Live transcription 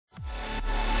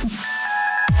Don't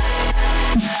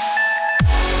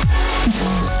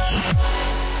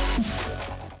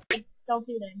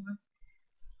do that anymore.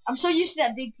 I'm so used to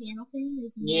that big piano thing.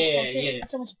 Yeah, yeah.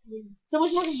 So much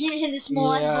more convenient in this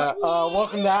small. Yeah.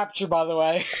 Welcome to Aperture, by the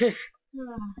way.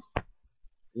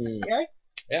 Really?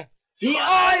 Yeah. The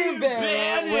Iron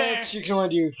Banner, which you can only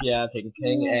do if you take a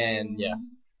king, and yeah.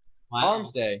 Wow.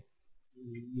 Arms Day.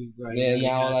 Right. Yeah,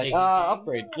 now like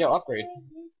upgrade. Yo, upgrade.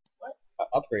 What?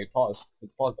 Upgrade. Pause. Hit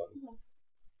the pause button.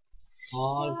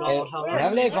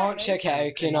 Have they won't check how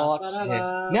you can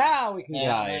oxygen. Now we can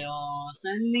drive.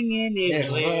 Sending in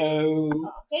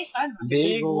Okay, fine.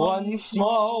 Big one,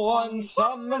 small one,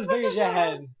 some as big as your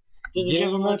head.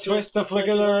 Give them a twist, a flick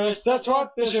of the wrist, that's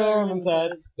what the Sherman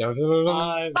said. So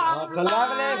they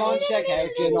won't check how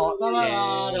you can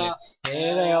oxygen.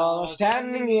 Here they all are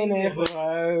standing in a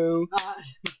row.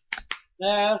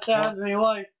 There stands me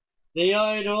wife, the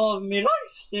idol of me life,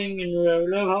 singing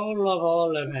roll of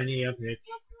hole of penny a pitch.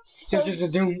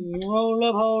 Roll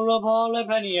of hole of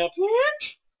penny a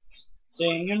pitch.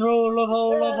 Singing roll of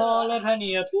hole of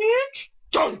penny a pitch.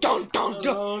 Dun dun dun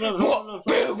dun! What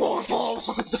big one? So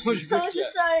it's decided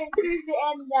here's the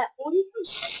end of that. What do you think?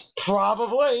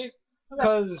 Probably.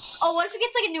 Cause what if it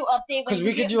gets like a new update? Cause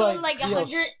we could do like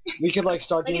 100. We could like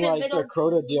start Like doing in the like middle. the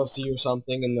Crota DLC or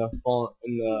something in the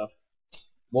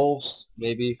Wolves,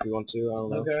 maybe if we want to. I don't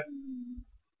know. Okay.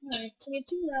 Alright, so we have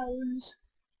 2 rounds.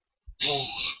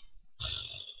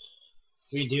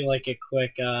 We do like a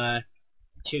quick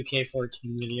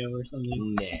 2K14 video or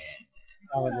something. Nah.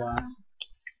 I would laugh.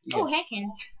 Oh, heck yeah.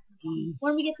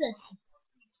 When we get this?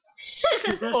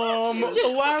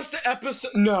 Last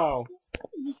episode. No.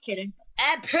 Just kidding.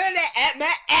 I put it at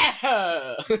my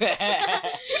asshole.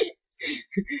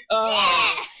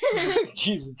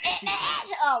 Jesus.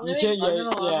 Oh, You really? can't.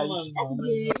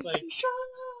 Like,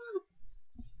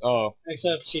 Oh.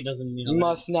 except she doesn't You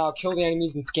must now kill the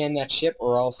enemies and scan that ship,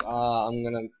 or else I'm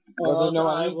gonna. Are there no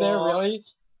enemies there? Really?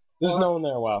 There's no one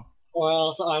there. Wow. Or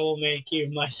else I will make you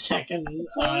my second.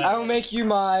 I will make you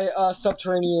my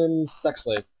subterranean sex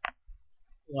slave.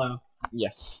 Wow.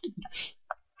 Yes.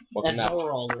 Welcome That's out. how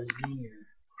we're all here.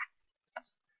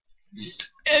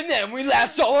 And then we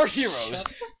left all our heroes.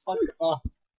 Fuck off.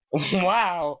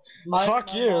 Wow.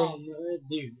 Fuck you. Mom,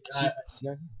 dude.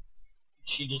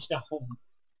 She just got home.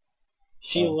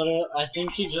 She literally, I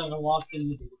think she just walked in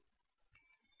the door.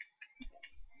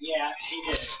 Yeah, she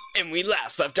did. And we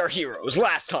left our heroes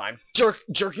last time,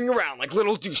 jerking around like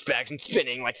little douchebags and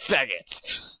spinning like faggots.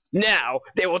 Now,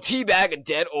 they will teabag a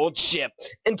dead old ship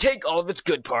and take all of its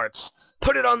good parts,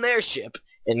 put it on their ship,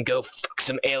 and go fuck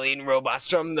some alien robots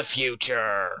from the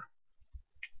future.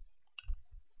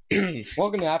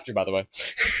 Welcome to After, by the way.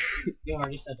 You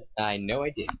already said it. I know I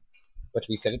did. But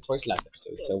we said it twice last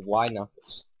episode, so why not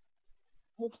this?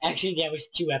 Actually, that was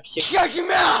 2 episodes. Shut your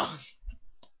mouth!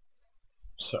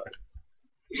 Sorry.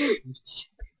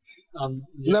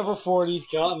 Level 40.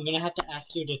 Joe, I'm gonna have to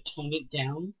ask you to tone it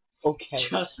down. Okay.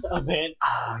 Just a bit.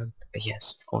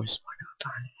 Yes, of course. Why not?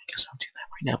 Fine. I guess I'll do that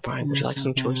right now, Brian. Would you like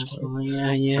some choice words? Oh,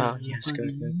 yeah. Oh, yes,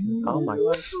 good. Oh, my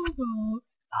God.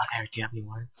 Eric, do you have any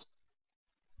words?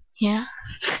 Yeah.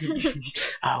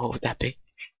 What would that be?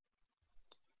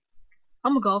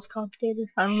 I'm a golf commentator.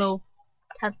 I don't know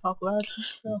how to talk loud,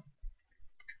 so.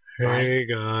 Hey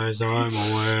guys, I'm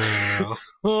a whale.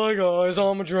 Hi guys,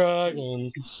 I'm a dragon.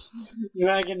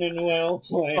 Dragon and whale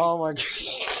play. Oh my God.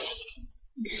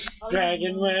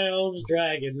 Dragon whales,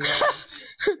 dragon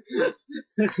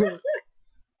whales.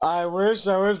 I wish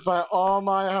I was by all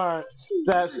my heart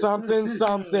that something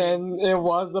something, it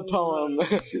was a poem.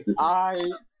 I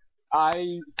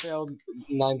failed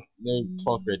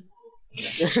 12th grade.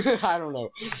 I don't know.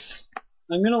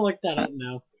 I'm gonna look that up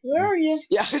now. Where are you?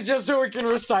 Yeah, just so we can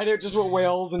recite it just with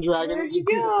whales and dragons. Where'd you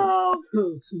go?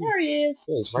 There he is.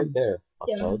 Yeah, it's right there.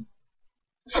 Yeah. Fucktard.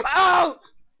 Ow!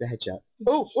 The headshot.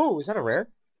 Oh, is that a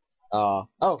rare? Oh,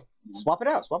 swap it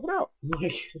out, swap it out.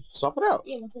 Swap it out.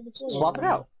 Yeah, what's up with you? Swap it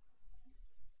out.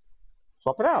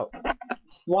 Swap it out.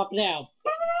 Swap it out.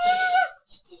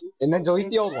 And then delete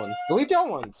the old ones. Delete the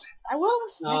old ones. I will.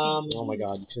 Oh my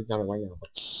God, you should have done it right now.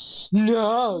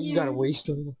 No, you gotta waste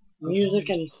them. Music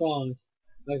and song.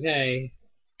 Okay.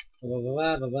 Video.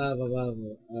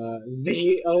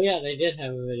 Oh yeah, they did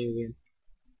have a video game.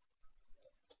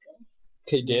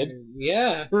 They did?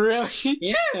 Yeah. Really?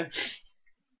 Yeah.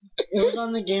 It was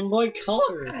on the Game Boy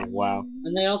Color. Wow.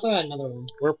 And they also had another one.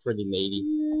 We're pretty matey.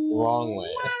 Wrong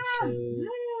way.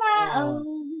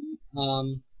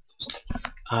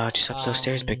 Just up those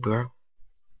stairs, big bro.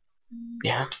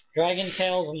 Yeah? Dragon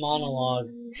Tales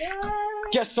monologue.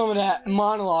 Get some of that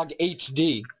monologue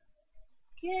HD.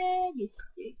 Can you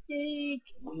stick?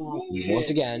 Once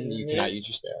again, you cannot use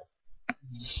your spell.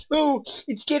 Oh,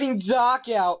 it's getting dark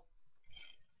out.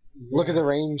 Look at the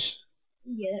range.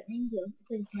 Yeah, that means it's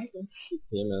like a sniper.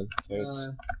 Yeah, man.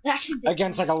 So Actually, it's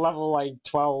against like a level like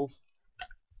 12.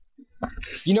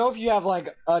 You know, if you have like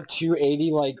a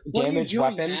 280 like damage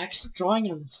weapon, Max? Drawing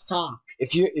him sock.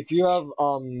 if you have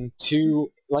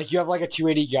you have like a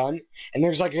 280 gun, and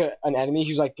there's like an enemy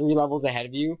who's like 3 levels ahead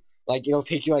of you, like it'll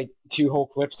take you like 2 whole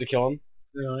clips to kill him.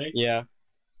 Really? Yeah.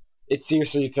 It's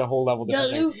a whole level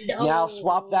different thing. Now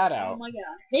swap that out. Oh my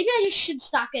god. Maybe I just should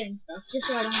stop getting stuff, just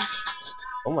so I don't have to.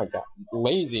 Oh my god.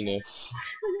 Laziness.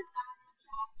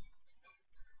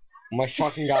 Oh my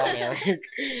fucking god, Eric.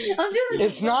 I'm doing it.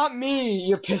 It's not me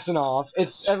you're pissing off.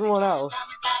 It's everyone else.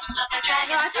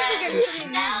 No, I think we're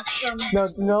getting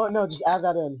something from... No, just add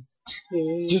that in.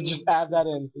 Just add that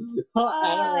in. At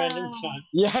a random time.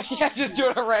 Yeah, just do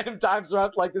it at random times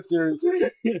throughout like the series.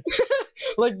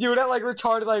 Like do it at like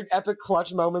retarded like epic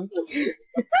clutch moments.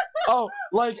 Oh,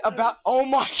 like about oh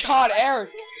my god,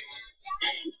 Eric.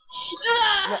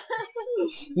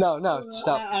 No,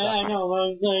 stop. I know, but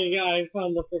I'm saying I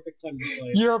found the perfect time to play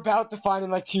it. You're about to find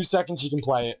in like 2 seconds you can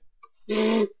play it.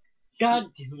 God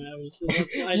damn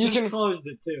it, I just closed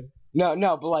it too. No,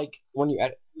 but like when you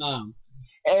edit.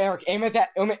 Eric, aim at the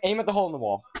hole in the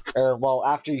wall. Or well,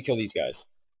 after you kill these guys.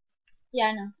 Yeah,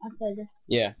 I know. I'll play this.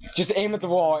 Yeah, just aim at the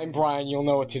wall, and Brian, you'll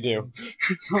know what to do.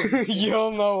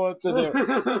 You'll know what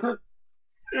to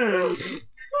do.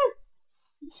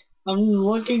 I'm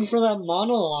looking for that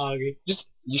monologue. Just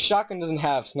your shotgun doesn't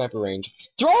have sniper range.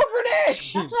 Throw a grenade.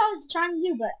 That's what I was trying to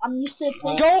do, but I'm used to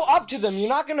playing. Go up to them. You're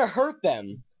not gonna hurt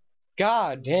them.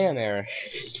 God damn, Eric.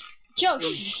 Joe,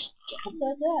 what's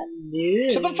that?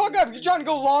 Yeah. Shut the fuck up. You're trying to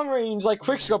go long range, like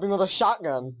quick scoping with a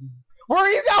shotgun. Where are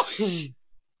you going?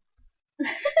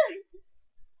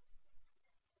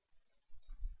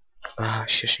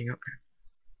 Shushing up.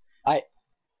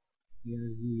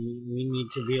 We need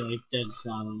to be like dead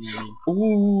silent.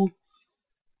 Ooh.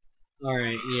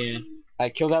 Alright, yeah. I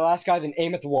kill that last guy, then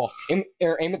aim at the wall. Aim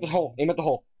at the hole. Aim at the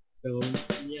hole. So,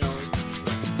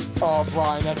 Oh,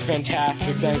 Brian, that's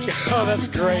fantastic. Thank you. Oh, that's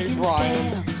great,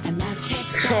 Brian.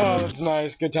 Oh, that's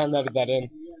nice. Good time to edit that in.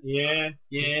 yeah.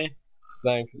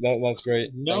 That's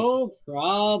great. No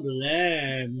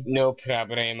problem. No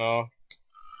problemo.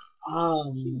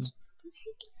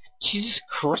 Jesus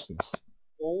Christmas.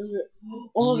 What was it?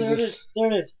 Oh, there it is.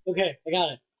 There it is. Okay, I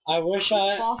got it. I wish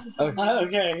I...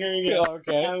 Okay, here we go.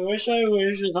 Okay. I wish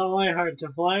with all my heart to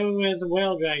fly with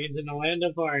whale dragons in the land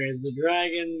of fire. The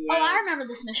dragon... Oh, I remember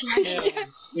this mission.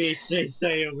 We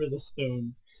say over the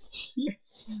stone.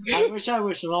 I wish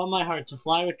with all my heart to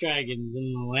fly with dragons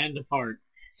in the land of heart.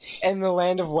 And the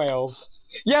land of Wales.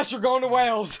 Yes, we're going to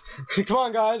Wales. Come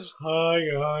on, guys. Hi,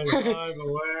 guys. I'm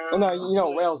aware. No, you know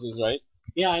what Wales is, right?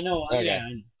 Yeah, I know. Okay. Yeah.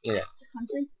 Yeah.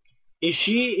 Country? Is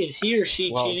he or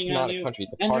she Well, cheating it's not on a you? country.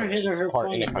 It's a Enter part, his or her part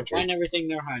phone in a number. country. Find everything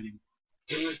they're hiding.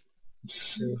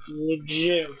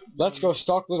 Legit. Let's go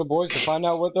stalk little boys to find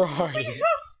out what they're hiding. How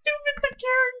stupid the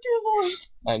character was!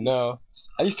 I know.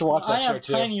 I used to watch that I show have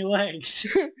too. tiny legs.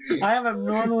 I have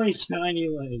abnormally tiny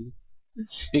legs.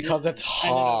 Because it's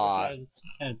hot.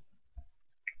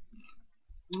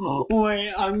 Oh,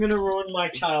 wait, I'm gonna ruin my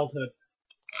childhood.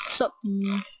 So.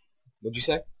 What'd you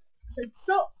say? I said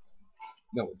so.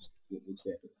 No, what'd you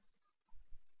say?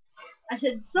 I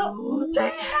said so.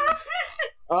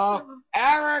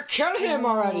 Eric, kill him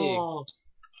already! Oh,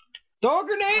 Throw a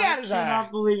grenade at I his cannot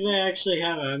ass! believe they actually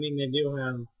have it. I mean, they do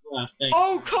have things.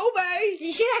 Oh, Kobe! Did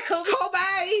you see that Kobe?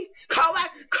 Kobe!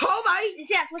 Did you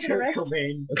see that fucking Kurt arrest?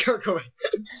 Cobain. Kurt Cobain.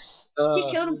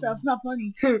 He killed himself. It's not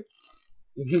funny. Did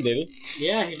he?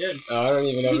 Yeah, he did. I don't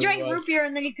even know He who drank he was. root beer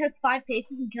and then he took 5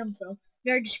 paces and killed himself.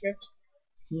 Very descriptive.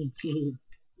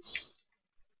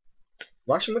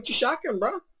 Rush him with your shotgun,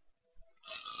 bro.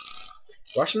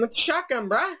 Rush him with your shotgun,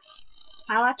 bro.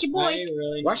 How about your I boy?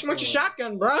 really Rush him with your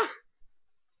shotgun, bro.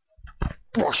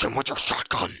 Rush him with your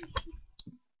shotgun.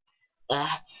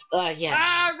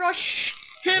 Yeah. Rush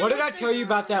him. What did I tell you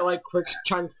about that, like,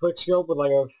 trying to quick scope with,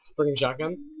 like, a freaking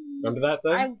shotgun? Remember that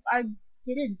thing? I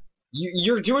didn't.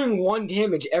 You're doing 1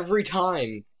 damage every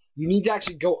time. You need to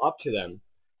actually go up to them.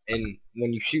 And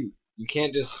when you shoot, you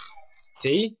can't just...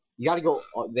 See? You gotta go...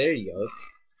 Oh, there you go.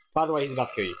 By the way, he's about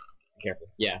to kill you. Be careful.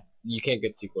 Yeah. You can't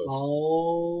get too close.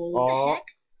 Oh. Oh.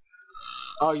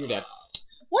 Oh, you're dead.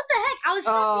 What the heck? I was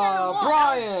stuck behind the wall.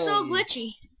 Brian! So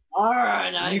glitchy.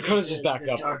 Alright, You could have just backed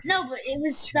up. No, but it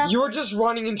was stuck. You were just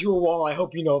running into a wall. I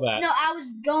hope you know that. No, I was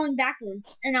going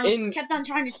backwards, and I was kept on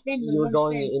trying to spin. You were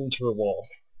going into a wall.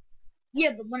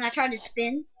 Yeah, but when I tried to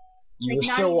spin, You Like, were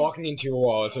not still even- walking into a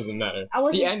wall. It doesn't matter. I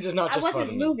wasn't. The end is not I just wasn't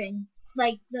fun. moving.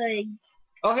 Like the.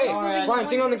 Oh hey, Alright. Brian,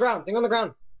 thing on the ground. Thing on the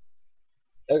ground.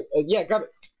 Yeah, grab it.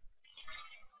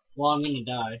 Well, I'm gonna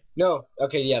die. No.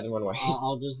 Okay, yeah, then run away.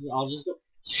 I'll just go.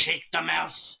 Shake the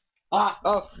mouse. Ah.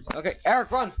 Oh, okay. Eric,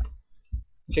 run.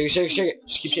 Shake it, shake it, shake it.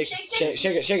 Just keep shaking.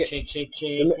 Shake it, shake it.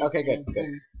 Shake. Okay, good, good.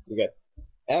 You're good.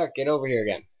 Eric, get over here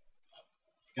again.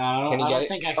 God, Can you I get don't it?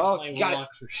 think I can Oh, play got it. Warlock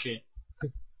for shit.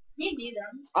 Me neither.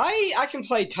 I can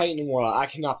play Titan and Warlock. I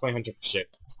cannot play Hunter for shit.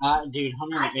 Dude,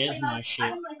 Hunter is my I shit.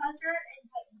 can play Hunter and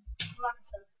Titan. Rock and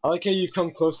stuff. I like how you've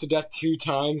come close to death 2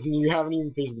 times and you haven't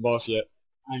even faced the boss yet.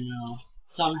 I know.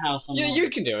 Somehow, somehow. Yeah, you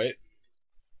can do it.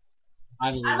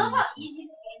 I believe I love in how myself. easy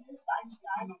this game is. I just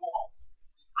died.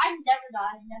 I've never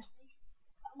died in Destiny.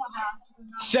 I don't know how. I don't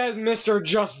know. Says Mr.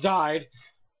 Just Died.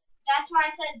 That's why I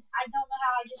said I don't know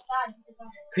how I just died.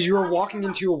 Because you were walking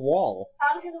into a wall.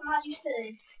 Probably because I'm not used to the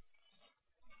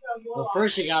Well, Warlock.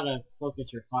 first you gotta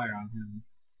focus your fire on him.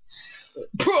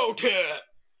 Protest!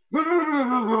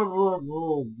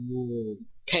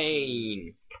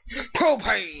 Pain.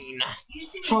 Propane! You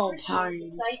see me Troll first time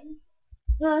time.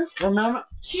 Titan? Remember?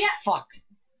 Yeah. Fuck.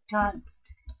 God.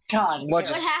 What What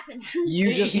happened?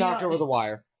 You just He- knocked over the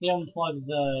wire. He unplugged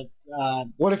the,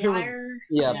 What if it was... Wire.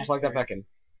 Yeah, Yeah. plug that back in.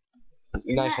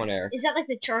 Is Nice that- one, Eric. Is that like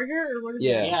the charger or what is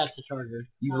Yeah. it? yeah, it's a charger.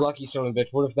 You lucky son of a bitch.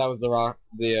 What if that was the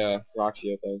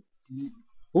Roxio thing?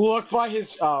 Look by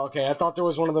his... Oh, okay. I thought there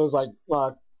was one of those, like,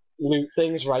 loot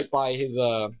things right by his,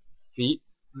 feet.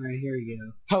 Alright, here we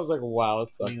go. I was like, wow,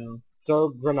 that sucks. You know. So,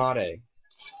 grenade.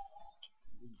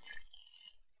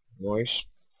 Nice.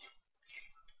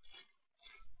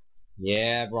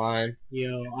 Yeah, Brian.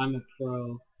 Yo, I'm a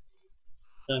pro.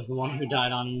 Says the one who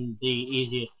died on the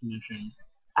easiest mission.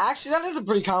 Actually, that is a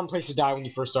pretty common place to die when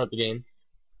you first start the game.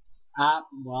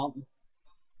 Well.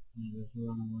 Just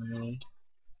run away.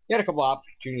 You had a couple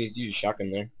opportunities to use a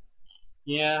shotgun there.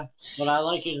 Yeah, but I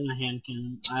like using the hand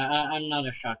cannon. I'm not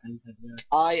a shotgun type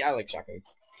guy. I like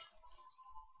shotguns.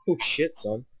 Oh shit,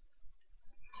 son.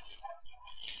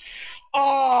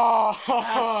 Oh!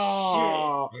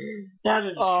 That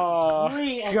is Oh,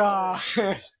 complete and God.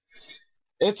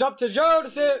 It's up to Joe to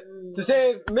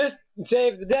save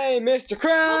the day, Mr.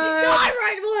 Krabs! Die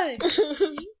right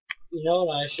away! You know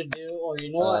what I should do, or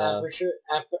you know what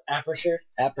Aperture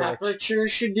Aperture.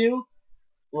 should do?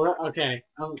 Okay,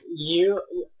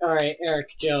 alright, Eric,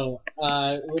 Joe,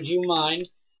 would you mind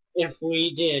if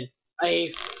we did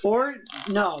a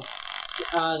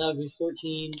that would be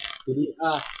 14,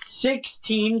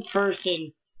 16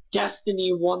 person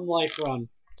Destiny 1 life run.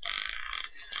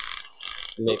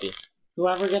 Maybe.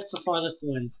 Whoever gets the farthest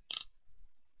wins.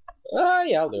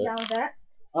 Yeah, I'll do it. Down with that?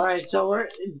 Alright, so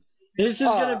this is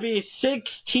gonna be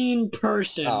 16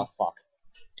 person. Oh, fuck.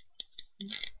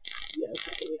 Yes,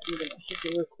 I'm gonna have to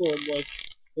record like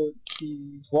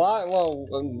 14. What? Well,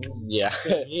 yeah.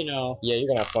 You know. Yeah, you're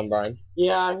gonna have fun, Brian.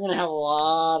 Yeah, I'm gonna have a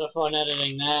lot of fun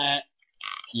editing that.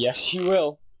 Yes, you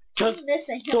will. Look at this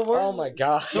thing. The worst, Oh my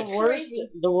god.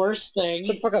 the worst thing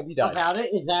Shut the fuck up, you died. about it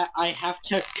is that I have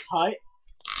to cut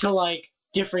to like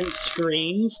different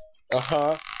screens.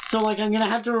 Uh-huh. So like I'm gonna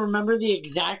have to remember the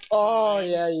exact Oh, time,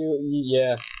 yeah,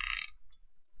 yeah.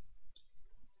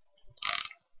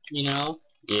 you know?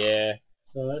 Yeah.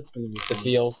 So that's gonna be The fun.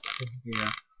 feels.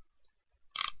 Yeah.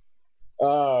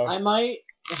 Oh. I might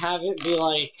have it be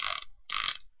like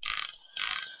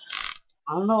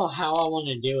I don't know how I want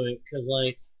to do it, cause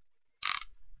like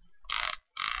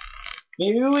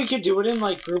maybe we could do it in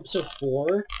like groups of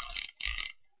 4,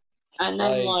 and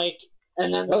then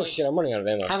Oh shit, I'm running out of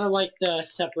ammo. have it like the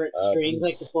separate screens,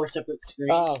 like the 4 separate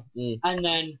screens, Oh, and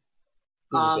then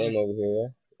There's ammo over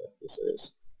here, yeah? Yes, there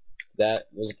is. That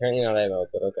was apparently not ammo,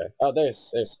 but okay. Oh,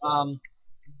 there's.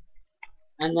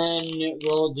 and then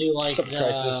we'll do like What's up,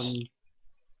 Crisis?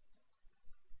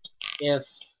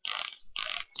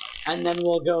 and then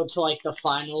we'll go to like the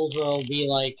finals where it'll be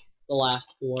like the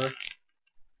last 4.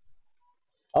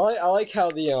 I like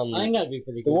how the I think that'd be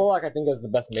pretty the cool. Warlock I think has the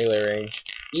best melee range,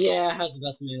 Yeah, it has the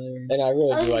best melee range. and I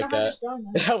really I do don't like know how that. to start It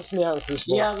that. helps me out in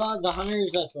Crucible. Yeah, the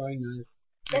hunters, that's very nice.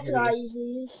 That's what I usually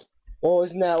use. Well,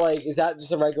 isn't that like, is that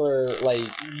just a regular, like,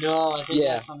 No, I think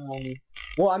Yeah. that's hunter only.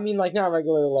 well, I mean, like, not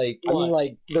regular, like, I What? mean,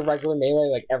 like, the regular melee,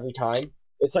 like, every time?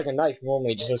 It's like a knife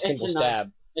normally, just a It's simple a knife.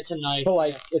 stab. It's a knife. But,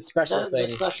 like, it's special The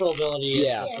thing. special ability. is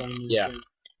Yeah. that's what I'm gonna Yeah. do.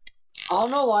 I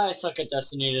don't know why I suck at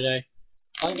Destiny today.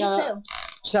 I Me got. too.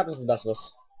 Just happens to the best of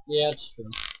us. Yeah, it's true.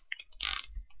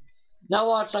 Now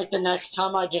watch like the next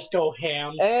time I just go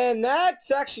ham. And that's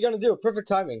actually gonna do it. Perfect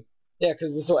timing. Yeah,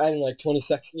 because this will end in like 20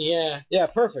 seconds. Yeah. Yeah,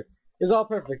 perfect. It's all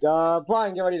perfect.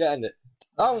 Brian, get ready to end it.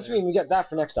 Oh, it's me. We get that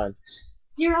for next time.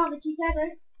 0 on the keypad,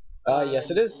 right? Yes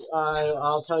it is.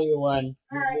 I'll tell you when.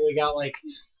 Alright. We got like...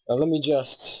 Let me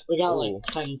just... We got like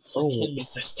 10 seconds.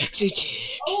 It's a sexy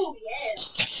chick. Oh, yeah.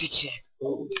 Sexy chick.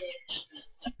 Oh, yeah.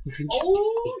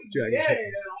 Oh, yeah.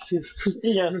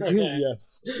 Yes, okay.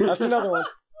 Yes. That's another one.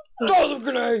 Throw the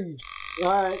grenade!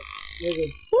 Alright.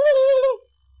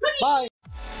 Bye.